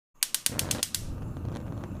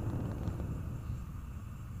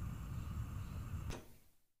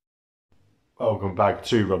Welcome back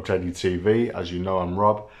to Rob Teddy TV. As you know, I'm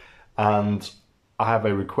Rob, and I have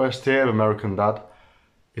a request here of American Dad.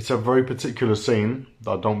 It's a very particular scene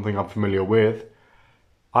that I don't think I'm familiar with.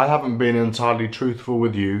 I haven't been entirely truthful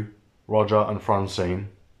with you, Roger and Francine.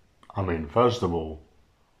 I mean, first of all,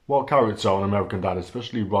 what character on American Dad,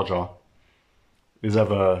 especially Roger, is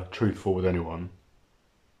ever truthful with anyone?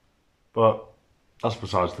 But that's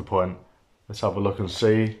besides the point. Let's have a look and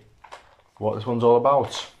see what this one's all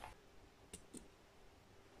about.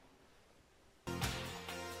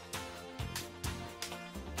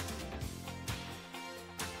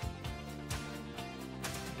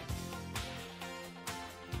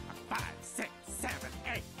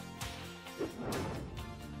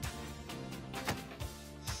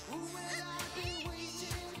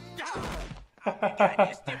 God,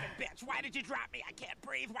 you stupid bitch! Why did you drop me? I can't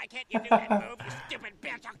breathe. Why can't you do that move? You stupid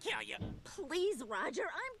bitch! I'll kill you! Please, Roger,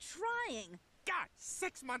 I'm trying. God,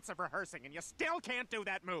 6 months of rehearsing and you still can't do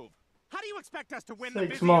that move. How do you expect us to win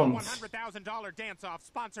 6 the months. $100,000 dance-off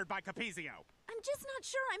sponsored by Capizio? I'm just not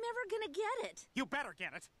sure I'm ever gonna get it. You better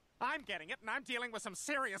get it. I'm getting it, and I'm dealing with some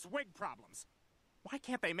serious wig problems. Why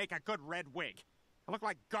can't they make a good red wig? I look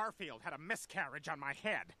like Garfield had a miscarriage on my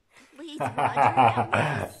head. Please, Roger, that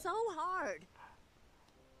wig is so hard.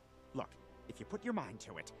 Look, if you put your mind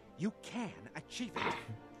to it, you can achieve it.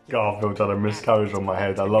 Garfield had a miscarriage on my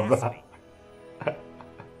head. I love that.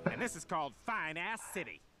 And this is called Fine Ass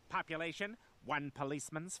City. Population, 1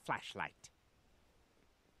 policeman's flashlight.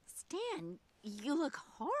 Stan, you look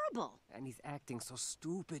horrible. And he's acting so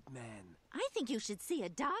stupid, man. I think you should see a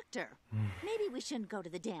doctor. Maybe we shouldn't go to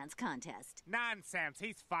the dance contest. Nonsense,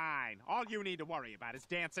 he's fine. All you need to worry about is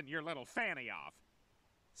dancing your little fanny off.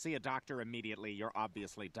 See a doctor immediately, you're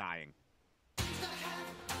obviously dying.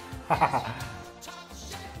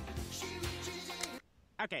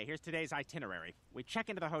 Okay, here's today's itinerary. We check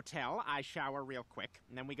into the hotel, I shower real quick,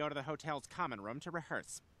 and then we go to the hotel's common room to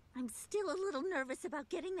rehearse. I'm still a little nervous about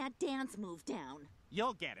getting that dance move down.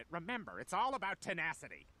 You'll get it. Remember, it's all about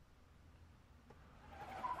tenacity.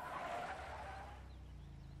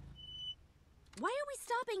 Why are we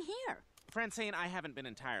stopping here? Francine, I haven't been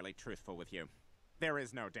entirely truthful with you. There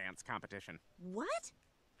is no dance competition. What?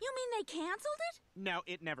 You mean they canceled it? No,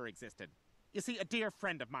 it never existed. You see, a dear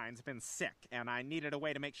friend of mine's been sick, and I needed a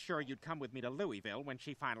way to make sure you'd come with me to Louisville when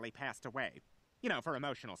she finally passed away. You know, for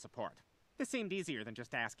emotional support. This seemed easier than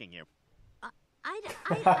just asking you. I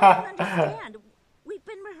don't understand. We've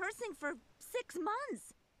been rehearsing for 6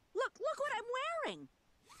 months. Look what I'm wearing.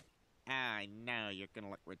 I know you're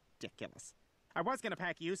gonna look ridiculous. I was gonna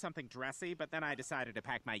pack you something dressy, but then I decided to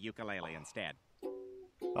pack my ukulele instead.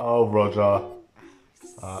 Oh, Roger.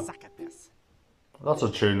 Suck at this. That's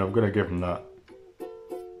a tune. I'm going to give him that.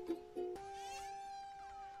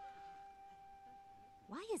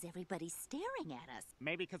 Why is everybody staring at us?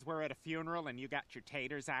 Maybe because we're at a funeral and you got your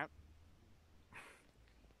taters out?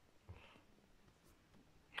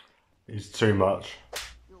 He's too much.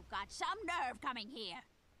 You've got some nerve coming here.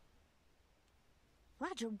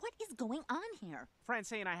 Roger, what is going on here?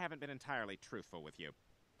 Francine, I haven't been entirely truthful with you.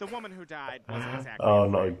 The woman who died wasn't exactly Oh,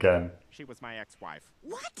 not again. She was my ex-wife.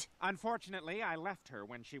 What? Unfortunately, I left her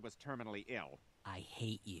when she was terminally ill. I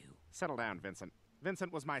hate you. Settle down, Vincent.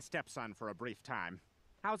 Vincent was my stepson for a brief time.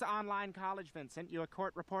 How's online college, Vincent? You a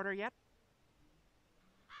court reporter yet?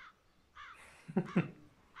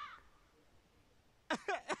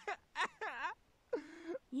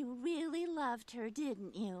 You really loved her,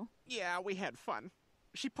 didn't you? Yeah, we had fun.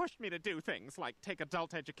 She pushed me to do things like take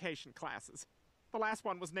adult education classes. The last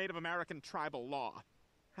one was Native American tribal law.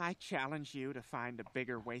 I challenge you to find a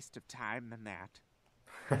bigger waste of time than that.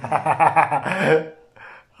 I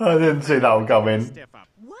didn't see that one coming. Stiff up.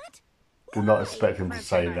 What? Did not expect him to Francine,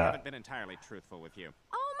 say I haven't that. been entirely truthful with you.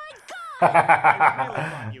 Oh my God! I really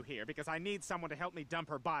brought you here because I need someone to help me dump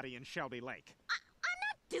her body in Shelby Lake. I'm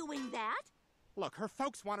not doing that. Look, her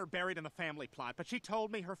folks want her buried in the family plot, but she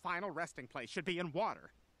told me her final resting place should be in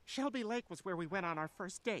water. Shelby Lake was where we went on our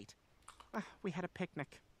first date. We had a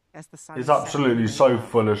picnic as the sun He's set. absolutely so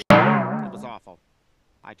full of It was awful.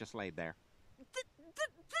 I just laid there. This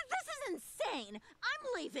is insane.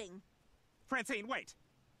 I'm leaving. Francine, wait.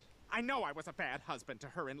 I know I was a bad husband to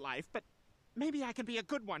her in life, but maybe I can be a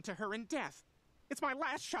good one to her in death. It's my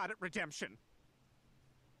last shot at redemption.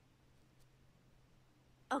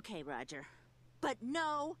 Okay, Roger. But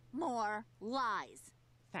no more lies.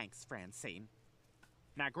 Thanks, Francine.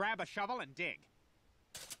 Now grab a shovel and dig.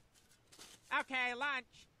 Okay,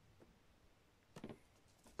 lunch.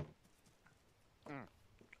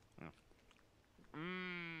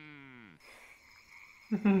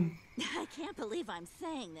 I can't believe I'm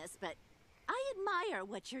saying this, but I admire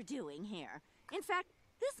what you're doing here. In fact,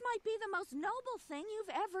 this might be the most noble thing you've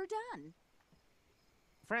ever done.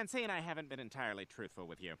 Francine, I haven't been entirely truthful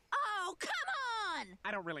with you. Oh, come on!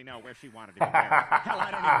 I don't really know where she wanted to be buried. Hell,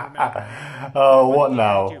 I don't even remember. Oh, One what thing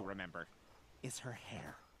now? I do remember is her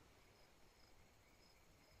hair.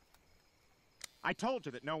 I told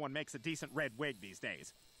you that no one makes a decent red wig these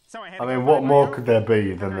days. So I had I to mean, go what find my more own. could there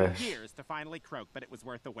be Took than her this? years to finally croak, but it was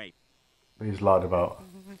worth the wait. He's lied about.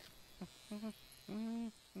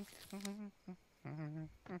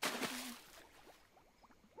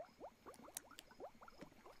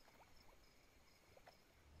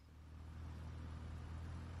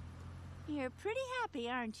 You're pretty happy,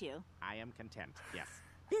 aren't you? I am content, yes.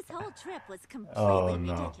 This whole trip was completely Oh,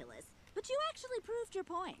 no. ridiculous. But you actually proved your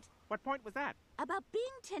point. What point was that? About being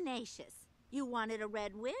tenacious. You wanted a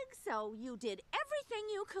red wig, so you did everything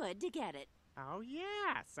you could to get it. Oh,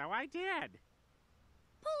 yeah, so I did.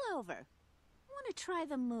 Pull over. Want to try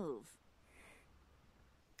the move.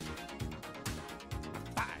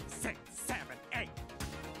 5, 6, 7, 8.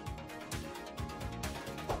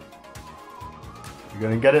 You're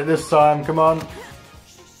gonna get it this time, come on.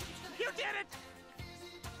 You did it!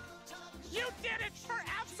 You did it for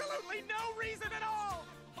absolutely no reason at all!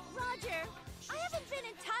 Roger, I haven't been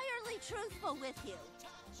entirely truthful with you.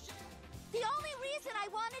 The only reason I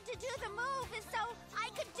wanted to do the move is so I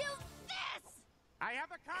could do this! I have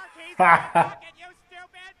the car keys in my pocket, you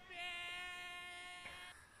stupid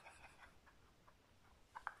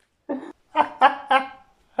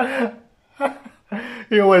bitch!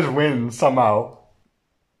 He always wins somehow.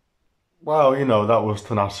 Well, you know, that was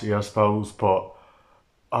tenacity, I suppose, but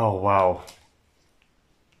oh wow.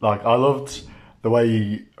 Like, I loved the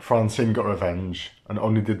way Francine got revenge and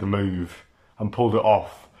only did the move and pulled it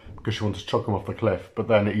off because she wanted to chuck him off the cliff, but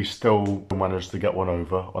then he still managed to get one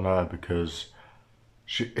over on her because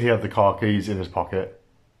he had the car keys in his pocket.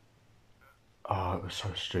 Oh, it was so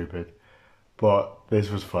stupid. But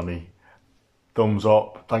this was funny. Thumbs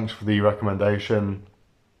up, thanks for the recommendation.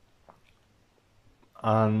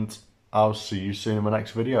 And I'll see you soon in my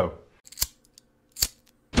next video.